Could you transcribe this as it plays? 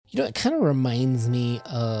It kind of reminds me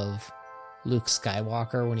of Luke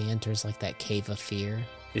Skywalker when he enters like that cave of fear.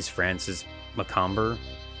 Is Francis Macomber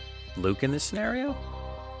Luke in this scenario?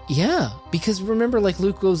 Yeah, because remember, like,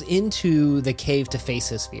 Luke goes into the cave to face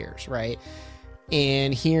his fears, right?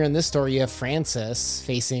 And here in this story, you have Francis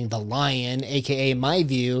facing the lion, aka, my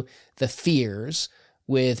view, the fears,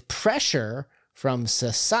 with pressure from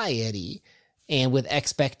society and with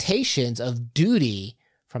expectations of duty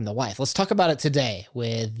from the wife. Let's talk about it today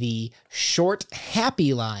with the short,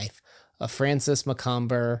 happy life of Francis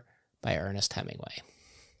Macomber by Ernest Hemingway.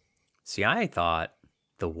 See, I thought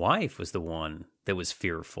the wife was the one that was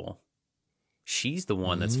fearful. She's the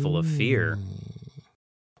one that's full of fear.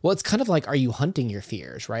 Well, it's kind of like, are you hunting your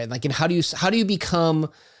fears, right? Like, and how do you become,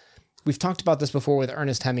 we've talked about this before with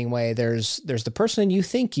Ernest Hemingway. There's the person you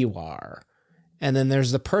think you are, and then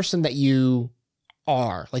there's the person that you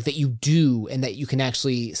are, like that you do and that you can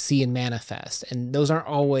actually see and manifest. And those aren't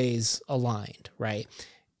always aligned, right?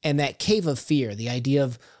 And that cave of fear, the idea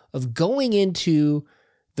of going into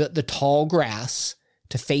the tall grass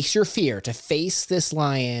to face your fear, to face this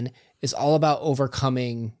lion, is all about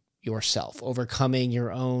overcoming yourself, overcoming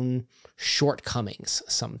your own shortcomings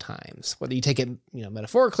sometimes. Whether you take it,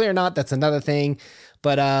 metaphorically or not, that's another thing.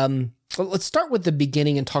 But let's start with the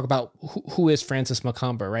beginning and talk about who is Francis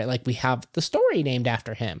Macomber, right? Like, we have the story named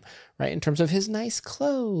after him, right? In terms of his nice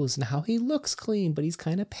clothes and how he looks clean, but he's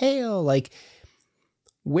kind of pale. Like,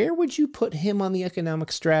 where would you put him on the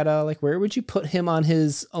economic strata? Like, where would you put him on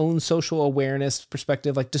his own social awareness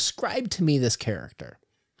perspective? Like, describe to me this character.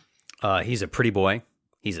 He's a pretty boy.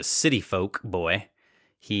 He's a city folk boy.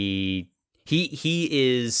 He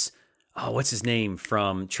is, what's his name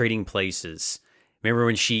from Trading Places? Remember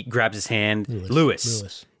when she grabs his hand?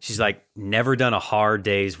 Lewis. She's like, never done a hard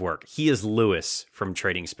day's work. He is Lewis from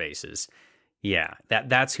Trading Spaces. Yeah,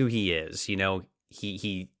 that's who he is.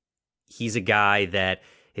 He's a guy that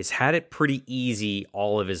has had it pretty easy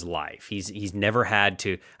all of his life. He's never had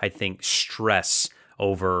to, I think, stress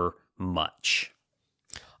over much.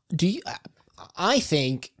 I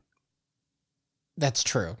think that's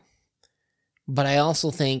true, but I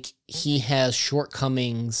also think he has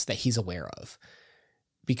shortcomings that he's aware of,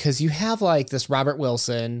 because you have like this Robert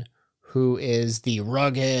Wilson, who is the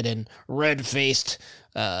rugged and red-faced,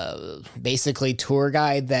 basically tour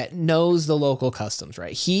guide that knows the local customs,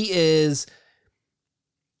 right? He is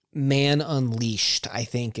man unleashed, I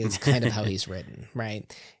think, is kind of how he's written,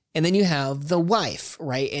 right? And then you have the wife,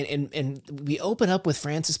 right? And we open up with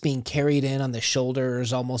Francis being carried in on the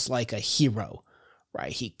shoulders almost like a hero,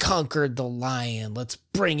 right? He conquered the lion. Let's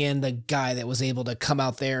bring in the guy that was able to come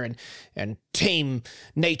out there and tame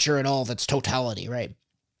nature in all of its totality, right?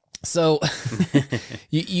 So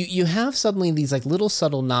you have suddenly these like little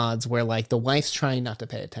subtle nods where like the wife's trying not to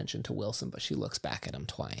pay attention to Wilson, but she looks back at him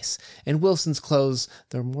twice. And Wilson's clothes,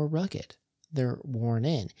 they're more rugged. They're worn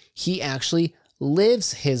in. He actually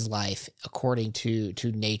lives his life according to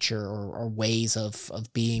nature or ways of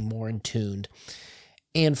being more in tuned.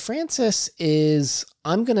 And Francis is,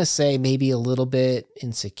 I'm going to say, maybe a little bit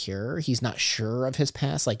insecure. He's not sure of his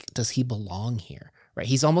past. Like, does he belong here? Right?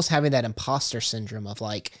 He's almost having that imposter syndrome of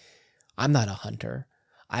like, I'm not a hunter.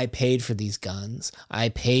 I paid for these guns. I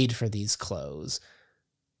paid for these clothes,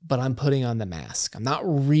 but I'm putting on the mask. I'm not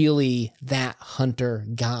really that hunter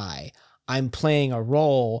guy. I'm playing a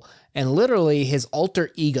role, and literally his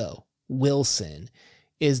alter ego, Wilson,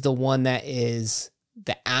 is the one that is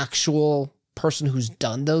the actual person who's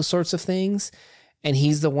done those sorts of things. And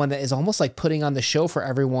he's the one that is almost like putting on the show for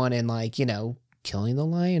everyone and like, killing the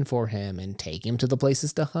lion for him and taking him to the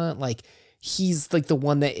places to hunt. Like, he's like the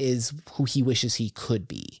one that is who he wishes he could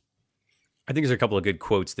be. I think there's a couple of good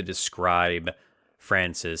quotes that describe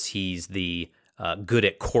Francis. He's the good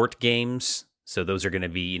at court games. So those are going to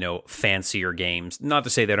be, fancier games. Not to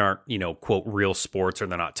say that aren't, quote, real sports or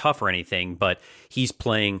they're not tough or anything, but he's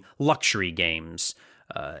playing luxury games.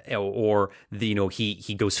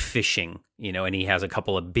 He goes fishing, and he has a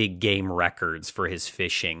couple of big game records for his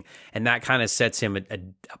fishing. And that kind of sets him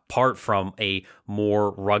apart from a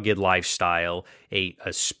more rugged lifestyle, a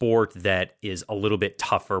sport that is a little bit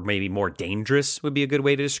tougher, maybe more dangerous would be a good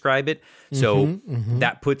way to describe it. So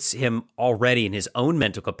that puts him already in his own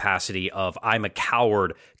mental capacity of I'm a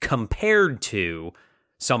coward compared to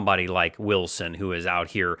somebody like Wilson, who is out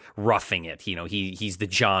here roughing it. He's the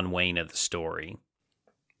John Wayne of the story.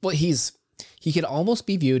 Well, he could almost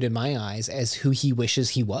be viewed in my eyes as who he wishes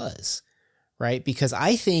he was, right? Because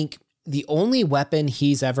I think the only weapon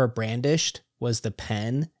he's ever brandished was the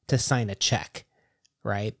pen to sign a check,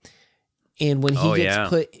 right? And when he gets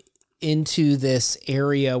put into this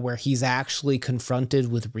area where he's actually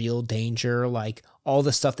confronted with real danger, like all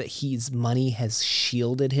the stuff that his money has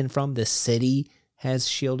shielded him from, the city has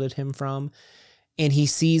shielded him from. And he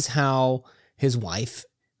sees how his wife,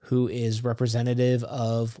 who is representative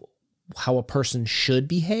of how a person should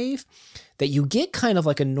behave, that you get kind of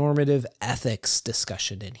like a normative ethics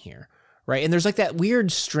discussion in here, right? And there's like that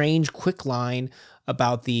weird, strange, quick line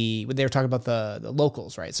about when they were talking about the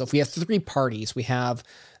locals, right? So if we have three parties, we have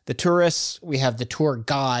the tourists, we have the tour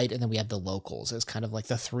guide, and then we have the locals as kind of like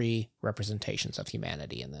the three representations of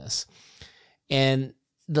humanity in this. And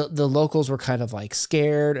the locals were kind of like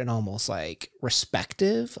scared and almost like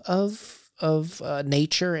respective of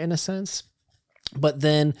nature in a sense. But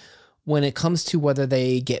then when it comes to whether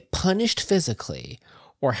they get punished physically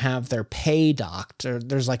or have their pay docked, or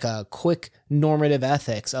there's like a quick normative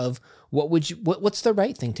ethics of what's the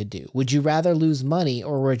right thing to do? Would you rather lose money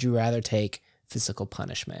or would you rather take physical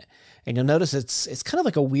punishment? And you'll notice it's kind of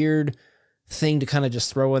like a weird thing to kind of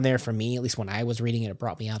just throw in there for me, at least when I was reading it, it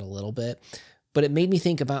brought me out a little bit. But it made me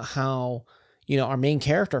think about how, our main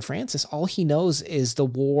character, Francis, all he knows is the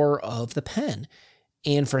war of the pen.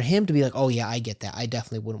 And for him to be like, oh yeah, I get that. I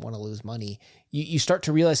definitely wouldn't want to lose money. You start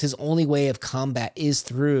to realize his only way of combat is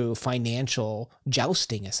through financial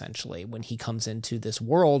jousting, essentially, when he comes into this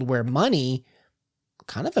world where money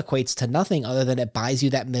kind of equates to nothing other than it buys you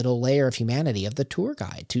that middle layer of humanity of the tour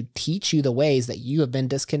guide to teach you the ways that you have been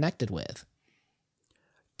disconnected with.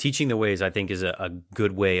 Teaching the ways, I think, is a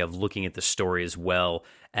good way of looking at the story, as well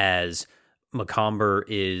as Macomber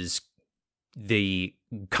is the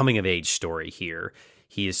coming of age story here.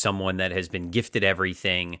 He is someone that has been gifted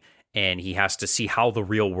everything, and he has to see how the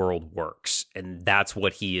real world works. And that's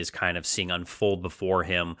what he is kind of seeing unfold before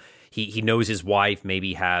him. He knows his wife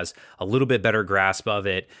maybe has a little bit better grasp of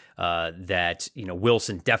it, that,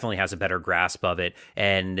 Wilson definitely has a better grasp of it.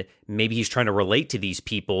 And maybe he's trying to relate to these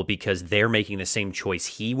people because they're making the same choice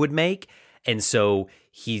he would make. And so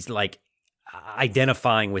he's like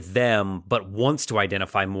identifying with them, but wants to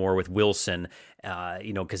identify more with Wilson,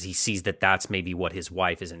 because he sees that that's maybe what his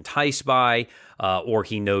wife is enticed by, or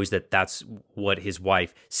he knows that that's what his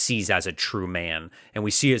wife sees as a true man. And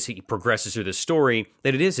we see as he progresses through the story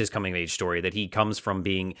that it is his coming of age story, that he comes from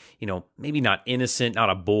being, maybe not innocent, not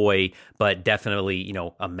a boy, but definitely,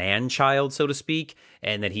 a man-child, so to speak,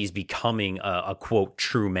 and that he's becoming a quote,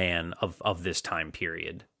 true man of this time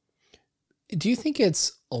period. Do you think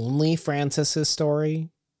it's only Francis's story,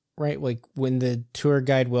 right? Like when the tour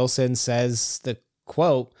guide Wilson says the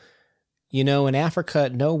quote, in Africa,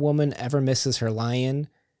 no woman ever misses her lion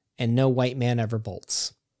and no white man ever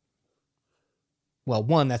bolts. Well,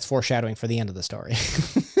 one, that's foreshadowing for the end of the story.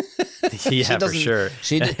 Yeah, for sure.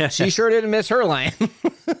 She sure didn't miss her lion.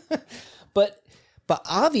 But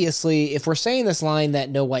obviously, if we're saying this line that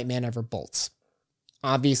no white man ever bolts,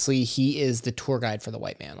 obviously, he is the tour guide for the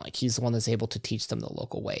white man. Like, he's the one that's able to teach them the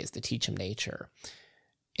local ways, to teach them nature.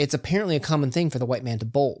 It's apparently a common thing for the white man to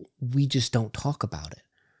bolt. We just don't talk about it,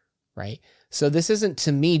 right? So this isn't,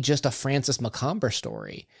 to me, just a Francis Macomber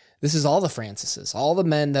story. This is all the Francises, all the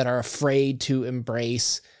men that are afraid to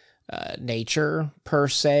embrace nature, per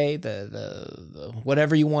se, the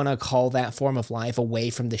whatever you want to call that form of life, away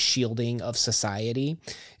from the shielding of society.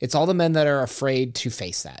 It's all the men that are afraid to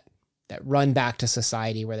face that run back to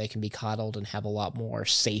society where they can be coddled and have a lot more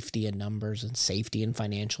safety in numbers and safety in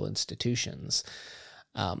financial institutions.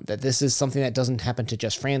 That this is something that doesn't happen to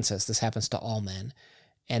just Francis. This happens to all men.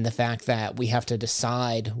 And the fact that we have to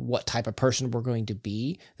decide what type of person we're going to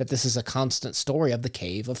be, that this is a constant story of the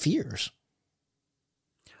cave of fears.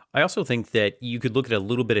 I also think that you could look at a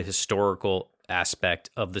little bit of historical aspect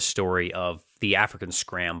of the story of the African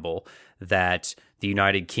scramble, that the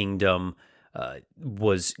United Kingdom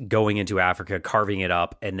was going into Africa, carving it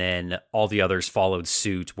up, and then all the others followed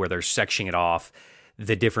suit, where they're sectioning it off,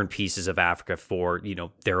 the different pieces of Africa for,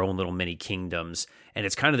 their own little mini kingdoms. And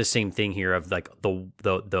it's kind of the same thing here of like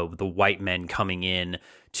the white men coming in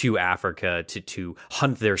to Africa to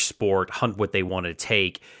hunt their sport, hunt what they want to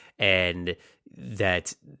take, and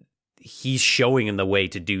that he's showing them the way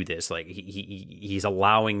to do this. Like he's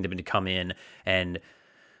allowing them to come in and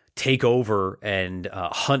take over and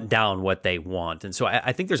hunt down what they want. And so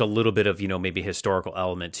I think there's a little bit of, maybe historical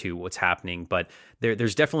element to what's happening, but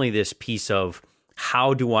there's definitely this piece of,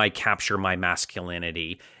 how do I capture my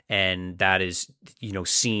masculinity? And that is,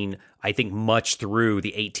 seen, I think, much through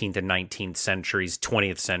the 18th and 19th centuries,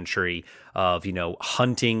 20th century of,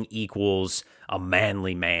 hunting equals a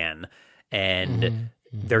manly man. And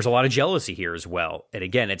there's a lot of jealousy here as well. And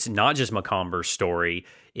again, it's not just Macomber's story.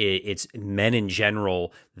 It's men in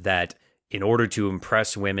general that, in order to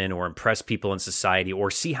impress women or impress people in society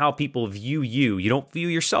or see how people view you, you don't view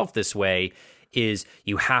yourself this way. is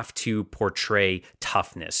you have to portray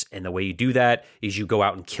toughness. And the way you do that is you go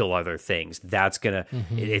out and kill other things. That's going to,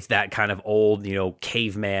 it's that kind of old,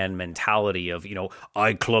 caveman mentality of,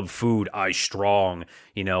 I club food, I strong,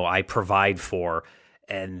 I provide for.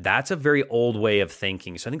 And that's a very old way of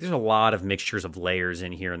thinking. So I think there's a lot of mixtures of layers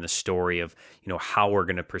in here in the story of, how we're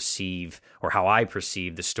going to perceive, or how I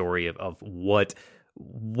perceive the story of what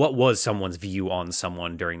was someone's view on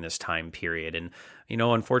someone during this time period. And,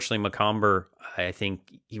 unfortunately, Macomber, I think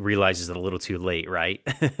he realizes it a little too late, right?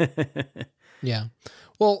 Yeah.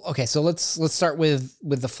 Well, okay, so let's start with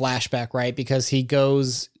the flashback, right? Because he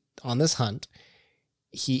goes on this hunt.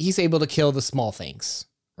 He's able to kill the small things,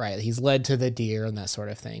 right? He's led to the deer and that sort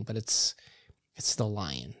of thing, but it's the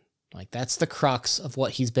lion. Like, that's the crux of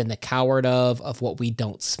what he's been the coward of what we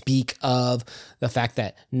don't speak of, the fact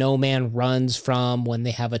that no man runs from when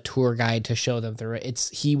they have a tour guide to show them through it.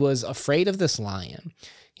 He was afraid of this lion.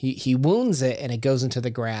 He wounds it and it goes into the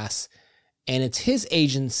grass, and it's his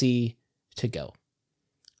agency to go,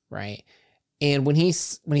 right? And when he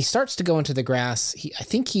starts to go into the grass, I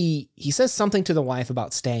think he says something to the wife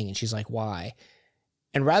about staying, and she's like, why?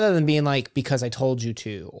 And rather than being like, because I told you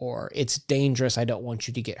to, or it's dangerous, I don't want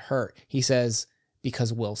you to get hurt, he says,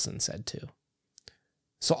 because Wilson said to.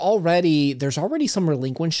 So there's already some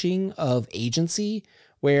relinquishing of agency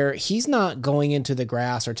where he's not going into the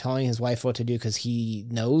grass or telling his wife what to do because he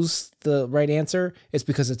knows the right answer. It's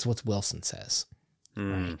because it's what Wilson says.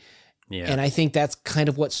 Right? Yeah. And I think that's kind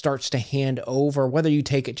of what starts to hand over, whether you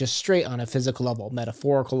take it just straight on a physical level,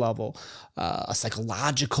 metaphorical level, a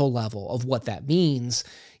psychological level of what that means.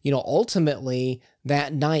 Ultimately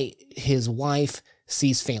that night, his wife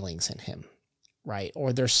sees failings in him, right?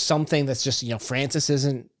 Or there's something that's just, Francis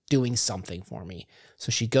isn't doing something for me.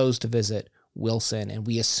 So she goes to visit Wilson, and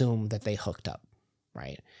we assume that they hooked up,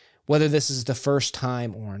 right? Whether this is the first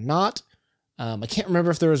time or not, I can't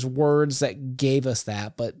remember if there was words that gave us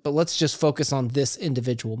that, but let's just focus on this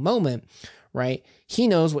individual moment, right? He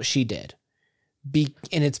knows what she did.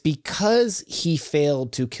 And it's because he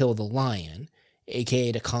failed to kill the lion,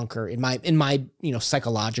 aka to conquer, in my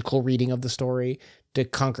psychological reading of the story, to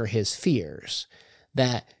conquer his fears,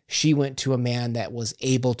 that she went to a man that was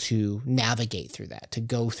able to navigate through that, to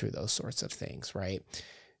go through those sorts of things, right?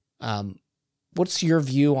 What's your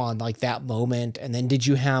view on like that moment? And then did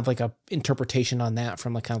you have like a interpretation on that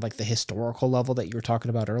from like kind of like the historical level that you were talking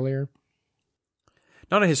about earlier?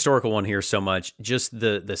 Not a historical one here so much, just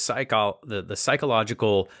the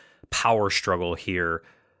psychological power struggle here.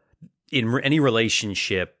 In any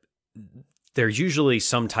relationship, there's usually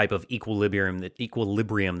some type of equilibrium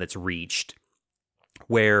that's reached,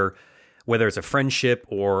 where whether it's a friendship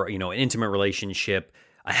or an intimate relationship,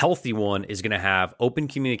 a healthy one is going to have open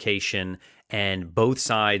communication, and both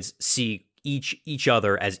sides see each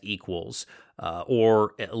other as equals,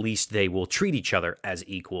 or at least they will treat each other as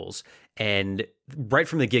equals. And right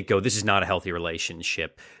from the get-go, this is not a healthy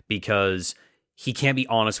relationship, because he can't be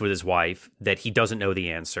honest with his wife that he doesn't know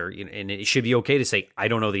the answer. And it should be okay to say, I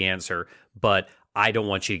don't know the answer, but I don't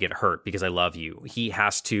want you to get hurt because I love you. He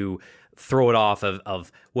has to throw it off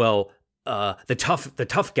of the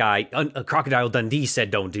tough guy, Crocodile Dundee said,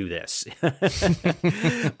 don't do this.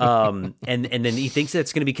 And then he thinks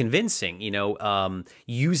that's going to be convincing,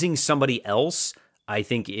 using somebody else, I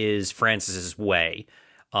think, is Francis's way.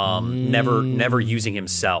 Never using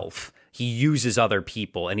himself. He uses other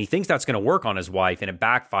people, and he thinks that's going to work on his wife, and it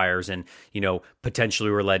backfires. And,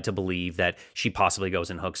 potentially we're led to believe that she possibly goes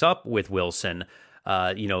and hooks up with Wilson,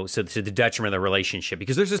 so to the detriment of the relationship,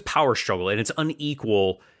 because there's this power struggle, and it's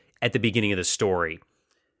unequal at the beginning of the story.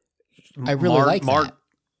 I really like that.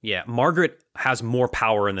 Yeah, Margaret has more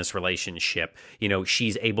power in this relationship.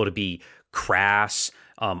 She's able to be crass,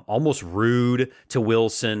 almost rude to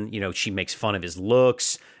Wilson. She makes fun of his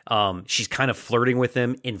looks. She's kind of flirting with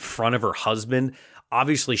him in front of her husband.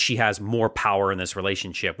 Obviously, she has more power in this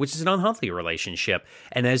relationship, which is an unhealthy relationship.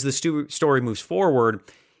 And as the story moves forward,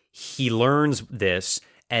 he learns this.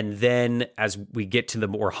 And then as we get to the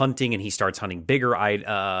more hunting, and he starts hunting bigger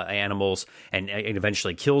animals and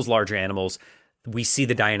eventually kills larger animals, we see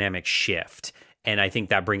the dynamic shift. And I think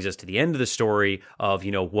that brings us to the end of the story of,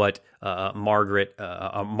 what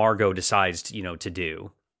Margot decides, to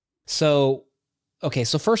do. So, okay.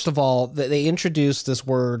 So first of all, they introduced this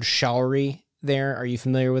word showery there. Are you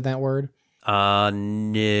familiar with that word?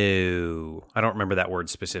 No, I don't remember that word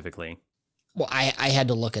specifically. Well, I had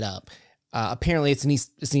to look it up. Apparently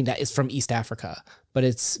it's from East Africa, but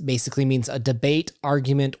it's basically means a debate,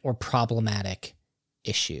 argument, or problematic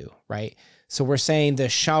issue, right? So we're saying the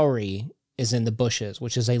showery is in the bushes,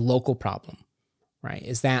 which is a local problem, right?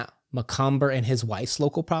 Is that Macomber and his wife's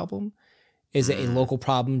local problem? Is it a local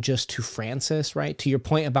problem just to Francis, right? To your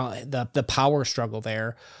point about the power struggle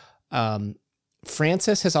there,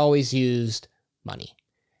 Francis has always used money.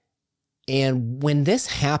 And when this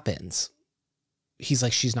happens, he's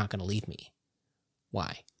like, she's not going to leave me.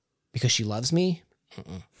 Why? Because she loves me?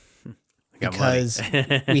 Because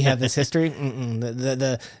we have this history? Even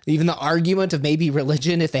the argument of maybe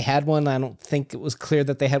religion, if they had one, I don't think it was clear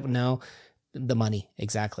that they had. No, the money,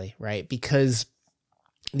 exactly, right? Because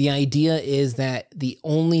the idea is that the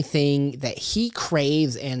only thing that he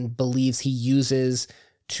craves and believes he uses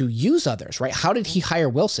to use others, right? How did he hire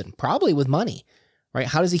Wilson? Probably with money, right?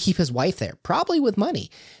 How does he keep his wife there? Probably with money.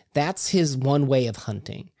 That's his one way of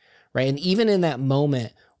hunting, right? And even in that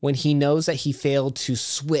moment when he knows that he failed to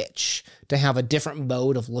switch to have a different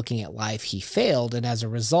mode of looking at life, he failed. And as a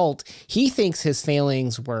result, he thinks his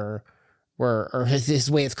failings were or his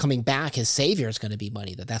way of coming back, his savior is going to be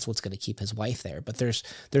money, that's what's going to keep his wife there. But there's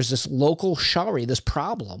this local shari, this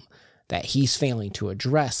problem that he's failing to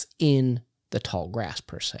address in the tall grass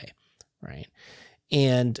per se, right?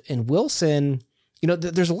 And Wilson,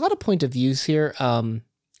 there's a lot of point of views here.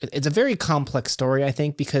 It's a very complex story, I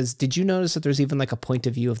think, because did you notice that there's even like a point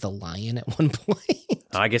of view of the lion at one point?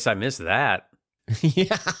 I guess I missed that.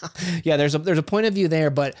 Yeah. There's a point of view there,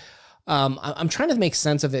 but I'm trying to make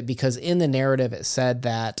sense of it because in the narrative it said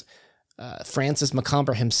that Francis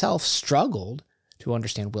Macomber himself struggled to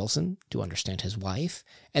understand Wilson, to understand his wife,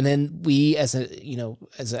 and then we, as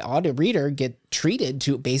an audio reader, get treated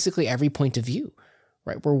to basically every point of view,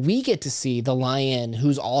 right? Where we get to see the lion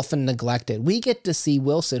who's often neglected. We get to see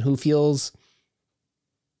Wilson who feels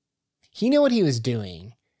he knew what he was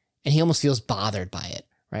doing, and he almost feels bothered by it,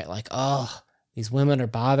 right? Like, oh, these women are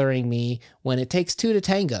bothering me when it takes two to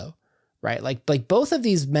tango. Right? Like both of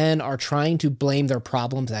these men are trying to blame their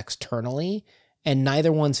problems externally, and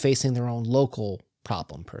neither one's facing their own local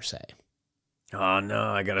problem per se. Oh no,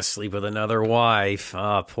 I got to sleep with another wife.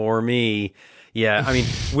 Oh, poor me. Yeah, I mean,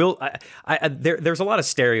 there's a lot of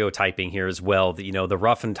stereotyping here as well. The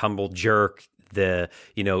rough and tumble jerk, even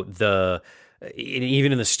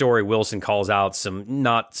in the story, Wilson calls out some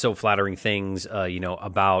not so flattering things,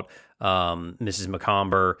 about Mrs.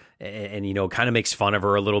 Macomber and kind of makes fun of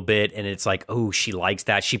her a little bit. And it's like, oh, she likes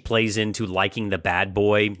that. She plays into liking the bad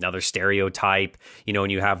boy, another stereotype,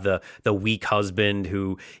 and you have the weak husband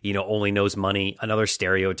who, only knows money, another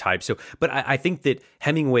stereotype. So, but I think that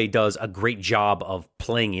Hemingway does a great job of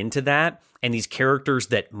playing into that. And these characters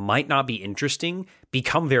that might not be interesting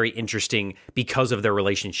become very interesting because of their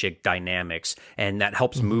relationship dynamics. And that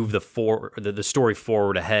helps move the story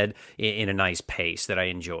forward ahead in a nice pace that I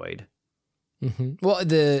enjoyed. Mm-hmm. Well,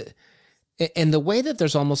 the way that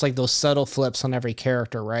there's almost like those subtle flips on every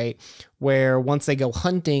character, right? Where once they go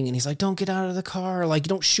hunting and he's like, don't get out of the car. Like,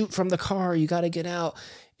 don't shoot from the car. You got to get out.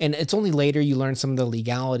 And it's only later you learn some of the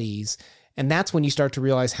legalities. And that's when you start to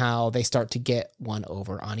realize how they start to get one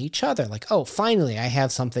over on each other. Like, oh, finally, I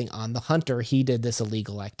have something on the hunter. He did this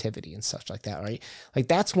illegal activity and such like that, right? Like,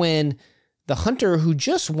 that's when the hunter who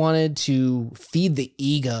just wanted to feed the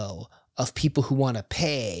ego of people who want to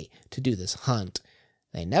pay to do this hunt,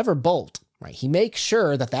 they never bolt, right? He makes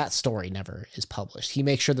sure that story never is published. He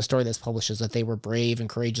makes sure the story that's published is that they were brave and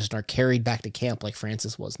courageous and are carried back to camp like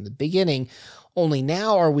Francis was in the beginning. Only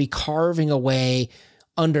now are we carving away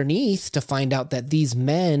underneath to find out that these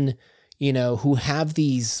men, who have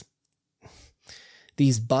these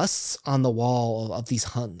busts on the wall of these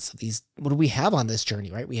hunts, what do we have on this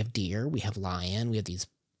journey, right? We have deer, we have lion, we have these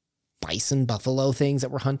bison, buffalo things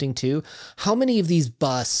that we're hunting too. How many of these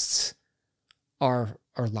busts are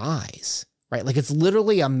lies, right? Like, it's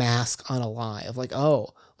literally a mask on a lie of like,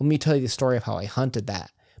 oh, let me tell you the story of how I hunted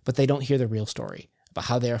that. But they don't hear the real story about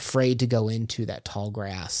how they're afraid to go into that tall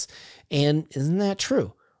grass. And isn't that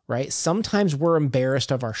true, right? Sometimes we're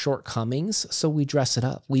embarrassed of our shortcomings, so we dress it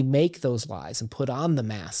up. We make those lies and put on the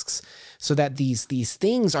masks so that these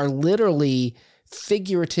things are literally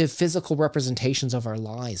figurative, physical representations of our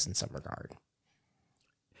lies in some regard.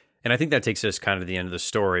 And I think that takes us kind of to the end of the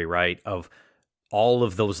story, right? Of all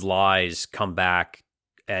of those lies come back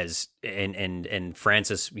as, and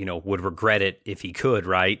Francis, would regret it if he could,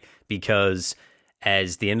 right? Because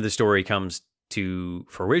as the end of the story comes to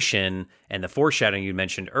fruition and the foreshadowing you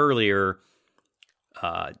mentioned earlier,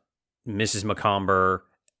 Mrs. Macomber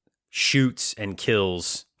shoots and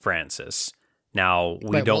kills Francis. Now,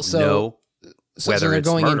 we don't know whether they're it's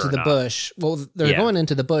going murder into or the not. bush. Well, they're going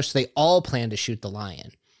into the bush. They all plan to shoot the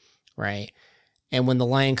lion, right? And when the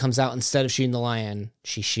lion comes out, instead of shooting the lion,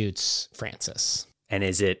 she shoots Francis. And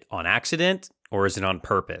is it on accident or is it on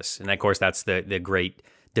purpose? And of course, that's the great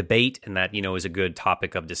debate, and that, is a good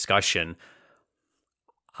topic of discussion.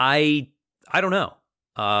 I I don't know.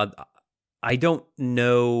 I don't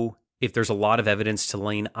know if there's a lot of evidence to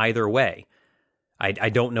lean either way. I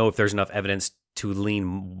don't know if there's enough evidence to lean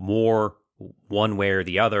more one way or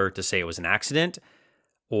the other to say it was an accident,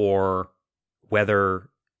 or whether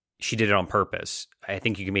she did it on purpose. I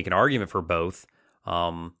think you can make an argument for both.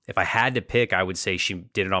 If I had to pick, I would say she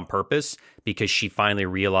did it on purpose because she finally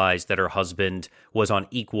realized that her husband was on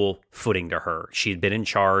equal footing to her. She had been in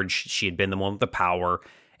charge. She had been the one with the power,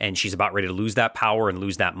 and she's about ready to lose that power and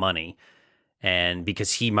lose that money. And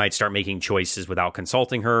because he might start making choices without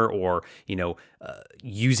consulting her, or,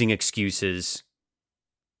 using excuses.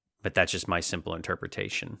 But that's just my simple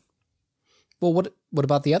interpretation. Well, what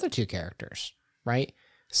about the other two characters, right?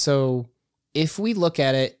 So if we look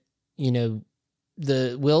at it,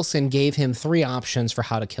 the Wilson gave him 3 options for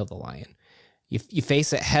how to kill the lion. You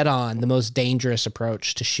face it head on, the most dangerous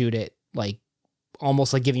approach to shoot it, like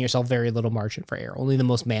almost like giving yourself very little margin for error. Only the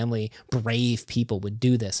most manly, brave people would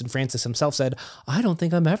do this. And Francis himself said, I don't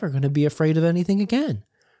think I'm ever going to be afraid of anything again,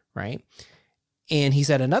 right? And he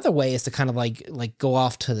said another way is to kind of like go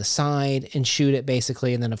off to the side and shoot it,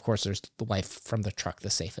 basically. And then, of course, there's the wife from the truck, the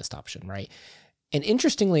safest option, right? And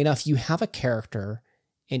interestingly enough, you have a character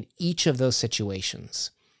in each of those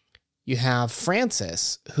situations. You have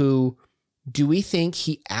Francis, who, do we think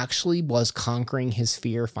he actually was conquering his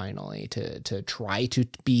fear finally to try to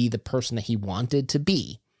be the person that he wanted to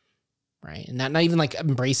be, right? And not even like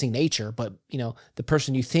embracing nature, but, the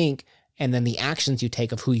person you think and then the actions you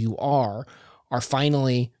take of who you are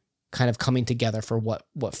finally kind of coming together for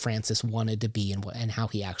what Francis wanted to be and how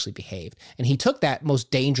he actually behaved. And he took that most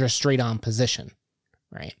dangerous straight-on position,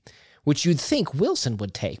 right? Which you'd think Wilson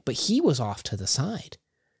would take, but he was off to the side,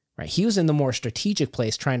 right? He was in the more strategic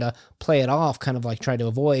place, trying to play it off, kind of like trying to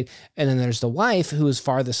avoid. And then there's the wife who is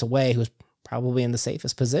farthest away, who's probably in the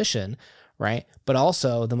safest position, right? But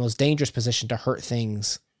also the most dangerous position to hurt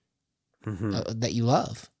things that you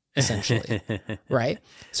love, essentially, right?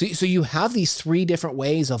 So you have these 3 different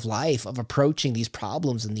ways of life of approaching these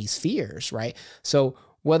problems and these fears, right? So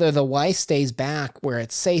whether the wife stays back where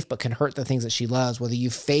it's safe but can hurt the things that she loves, whether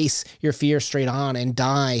you face your fear straight on and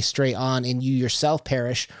die straight on and you yourself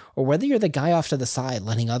perish, or whether you're the guy off to the side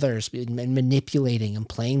letting others and manipulating and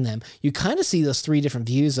playing them, you kind of see those 3 different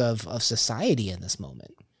views of society in this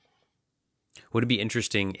moment. Would it be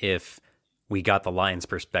interesting if we got the lion's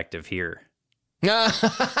perspective here? Yum.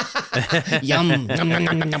 Nom, nom,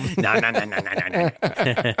 nom, nom, nom. No, no, no, no, no,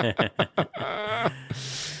 no.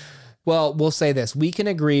 Well, we'll say this. We can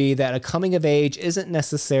agree that a coming of age isn't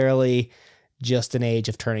necessarily just an age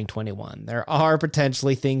of turning 21. There are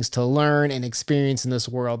potentially things to learn and experience in this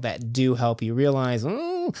world that do help you realize,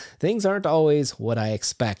 things aren't always what I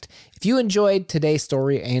expect. If you enjoyed today's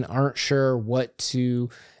story and aren't sure what to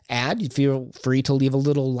add, you feel free to leave a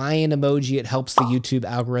little lion emoji. It helps the YouTube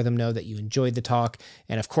algorithm know that you enjoyed the talk.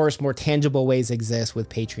 And of course, more tangible ways exist with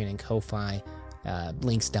Patreon and Ko-Fi.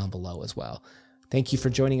 Links down below as well. Thank you for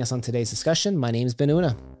joining us on today's discussion. My name has been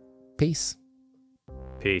Una. Peace.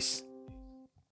 Peace.